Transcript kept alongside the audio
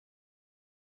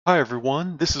Hi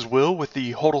everyone, this is Will with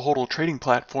the Hodl Hodl trading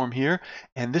platform here,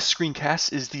 and this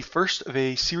screencast is the first of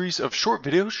a series of short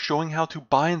videos showing how to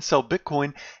buy and sell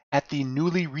Bitcoin at the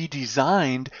newly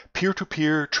redesigned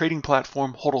peer-to-peer trading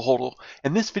platform Hodl Hodl.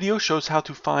 And this video shows how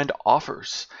to find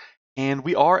offers. And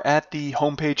we are at the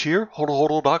homepage here,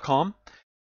 hodlhodl.com.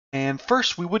 And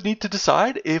first we would need to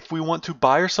decide if we want to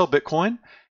buy or sell Bitcoin.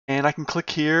 And I can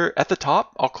click here at the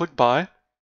top, I'll click buy.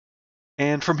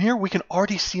 And from here, we can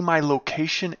already see my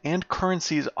location and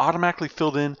currency is automatically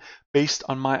filled in based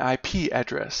on my IP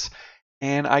address.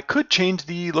 And I could change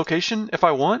the location if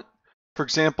I want. For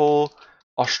example,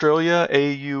 Australia,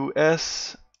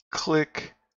 AUS,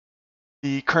 click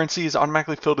the currency is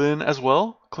automatically filled in as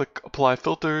well. Click apply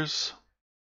filters.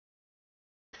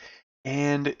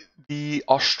 And the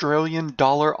Australian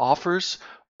dollar offers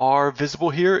are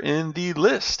visible here in the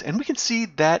list. And we can see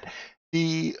that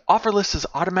the offer list is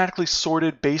automatically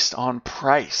sorted based on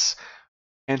price.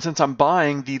 And since I'm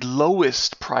buying, the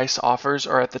lowest price offers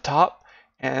are at the top,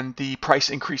 and the price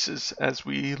increases as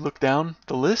we look down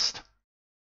the list.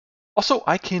 Also,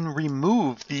 I can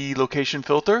remove the location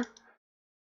filter.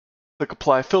 Click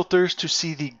apply filters to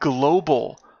see the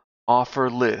global offer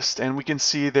list. And we can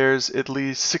see there's at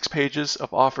least 6 pages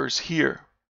of offers here.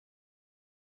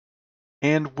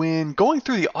 And when going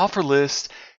through the offer list,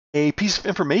 a piece of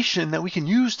information that we can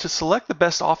use to select the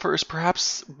best offer is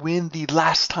perhaps when the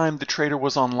last time the trader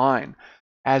was online,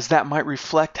 as that might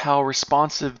reflect how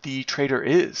responsive the trader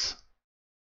is.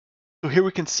 So here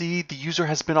we can see the user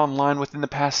has been online within the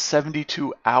past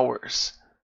 72 hours.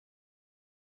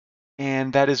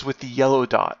 And that is with the yellow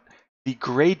dot. The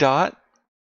gray dot,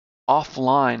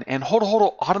 offline, and Hodl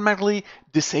Hodl automatically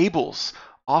disables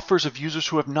offers of users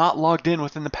who have not logged in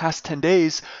within the past 10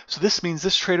 days. So this means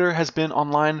this trader has been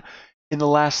online in the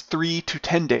last 3 to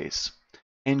 10 days.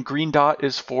 And green dot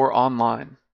is for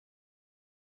online.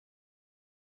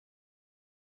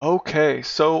 Okay,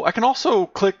 so I can also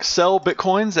click sell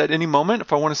Bitcoins at any moment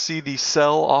if I want to see the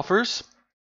sell offers.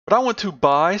 But I want to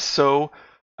buy, so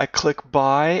I click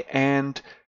buy, and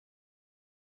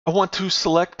I want to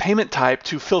select payment type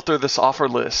to filter this offer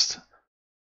list.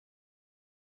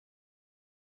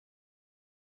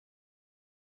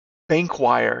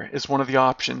 Bankwire is one of the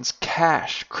options.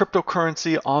 Cash,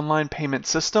 cryptocurrency online payment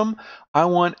system. I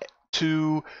want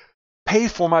to pay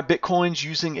for my Bitcoins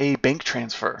using a bank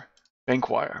transfer,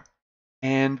 Bankwire.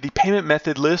 And the payment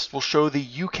method list will show the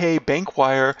UK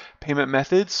Bankwire payment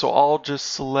method. So I'll just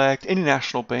select any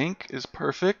national bank is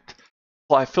perfect.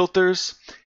 Apply filters.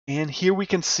 And here we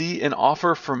can see an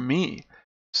offer from me.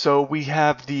 So we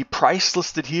have the price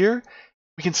listed here.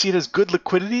 We can see it has good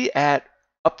liquidity at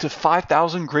up to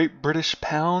 5,000 Great British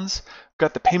Pounds. We've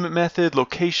got the payment method,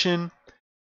 location,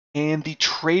 and the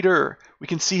trader. We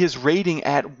can see his rating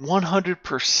at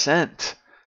 100%,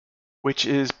 which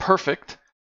is perfect.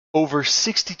 Over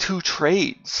 62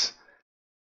 trades.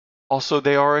 Also,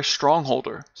 they are a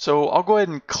strongholder. So I'll go ahead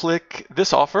and click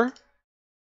this offer.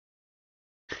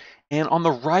 And on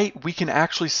the right, we can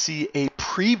actually see a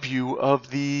preview of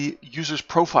the user's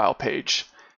profile page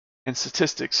and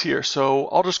statistics here. So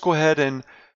I'll just go ahead and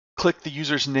click the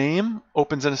user's name,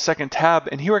 opens in a second tab,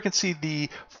 and here I can see the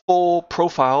full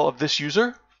profile of this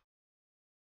user.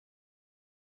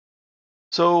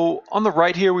 So on the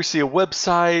right here, we see a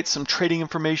website, some trading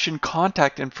information,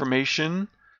 contact information,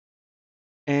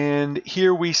 and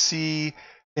here we see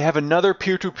they have another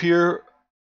peer-to-peer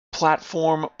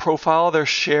platform profile they're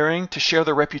sharing to share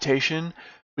their reputation.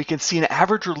 We can see an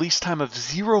average release time of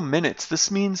 0 minutes.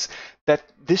 This means that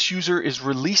this user is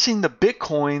releasing the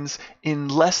Bitcoins in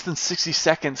less than 60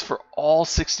 seconds for all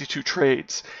 62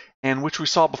 trades, and which we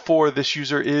saw before, this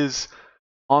user is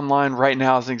online right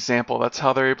now as an example. That's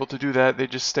how they're able to do that. They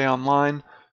just stay online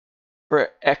for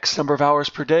X number of hours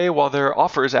per day while their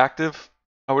offer is active,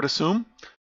 I would assume.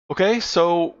 Okay,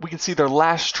 so we can see their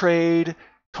last trade,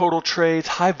 total trades,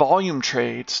 high volume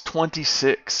trades,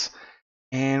 26.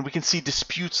 And we can see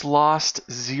disputes lost,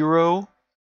 0.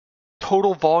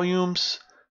 Total volumes,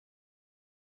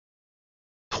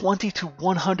 20 to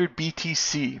 100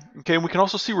 BTC. Okay, and we can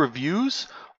also see reviews,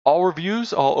 all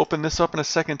reviews. I'll open this up in a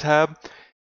second tab.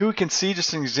 Here we can see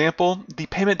just an example. The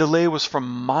payment delay was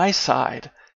from my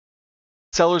side.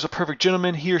 Seller's a perfect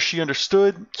gentleman, he or she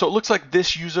understood. So it looks like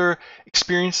this user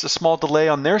experienced a small delay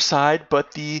on their side,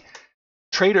 but the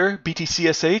trader,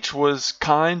 BTCSH, was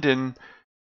kind, and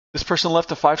this person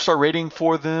left a 5-star rating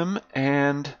for them,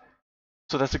 and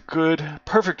so that's a good,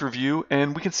 perfect review.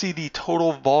 And we can see the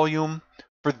total volume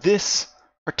for this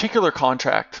particular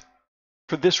contract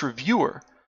for this reviewer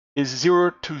is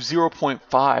 0 to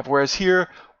 0.5, whereas here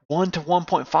 1 to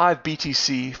 1.5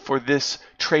 BTC for this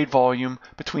trade volume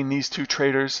between these two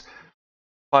traders,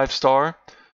 5-star.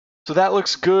 So that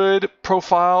looks good.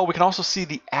 Profile, we can also see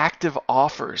the active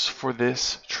offers for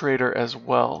this trader as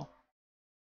well.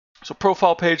 So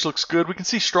profile page looks good. We can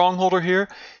see Strongholder here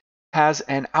has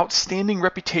an outstanding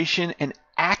reputation and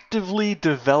actively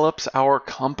develops our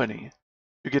company.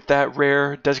 You get that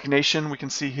rare designation we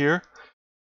can see here.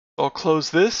 So I'll close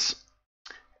this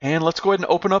and let's go ahead and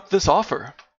open up this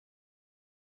offer.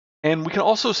 And we can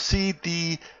also see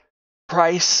the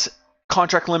price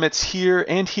contract limits here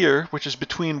and here, which is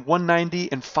between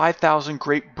 190 and 5,000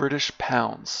 Great British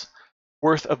pounds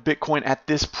worth of Bitcoin at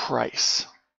this price.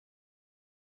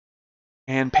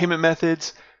 And payment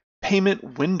methods,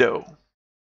 payment window.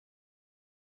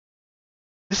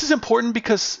 This is important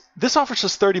because this offer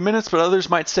says 30 minutes, but others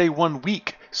might say 1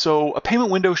 week. So a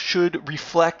payment window should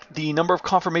reflect the number of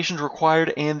confirmations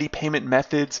required and the payment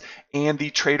methods and the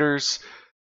trader's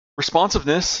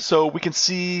responsiveness. So we can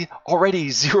see already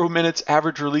 0 minutes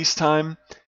average release time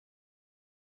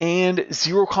and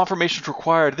 0 confirmations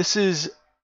required. This is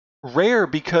rare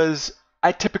because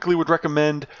I typically would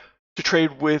recommend to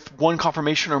trade with 1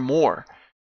 confirmation or more.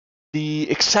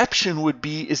 The exception would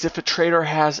be is if a trader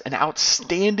has an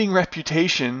outstanding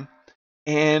reputation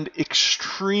and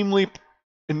extremely,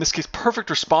 in this case, perfect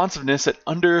responsiveness at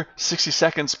under 60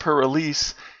 seconds per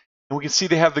release. And we can see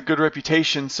they have the good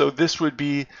reputation. So this would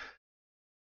be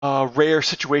a rare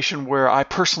situation where I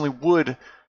personally would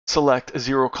select a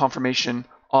 0 confirmation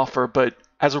offer, but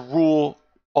as a rule,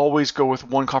 always go with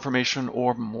 1 confirmation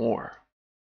or more.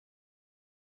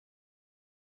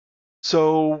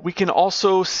 So we can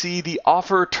also see the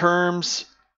offer terms,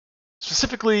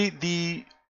 specifically the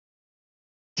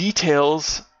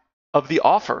details of the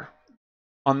offer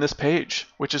on this page,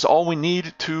 which is all we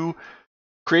need to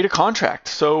create a contract.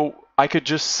 So I could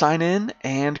just sign in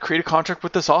and create a contract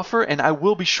with this offer, and I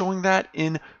will be showing that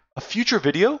in a future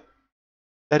video.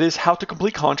 That is how to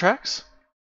complete contracts.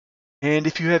 And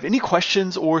if you have any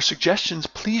questions or suggestions,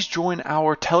 please join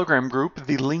our Telegram group.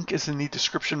 The link is in the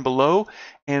description below,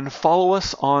 and follow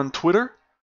us on Twitter.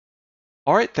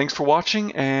 All right, thanks for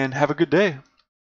watching and have a good day.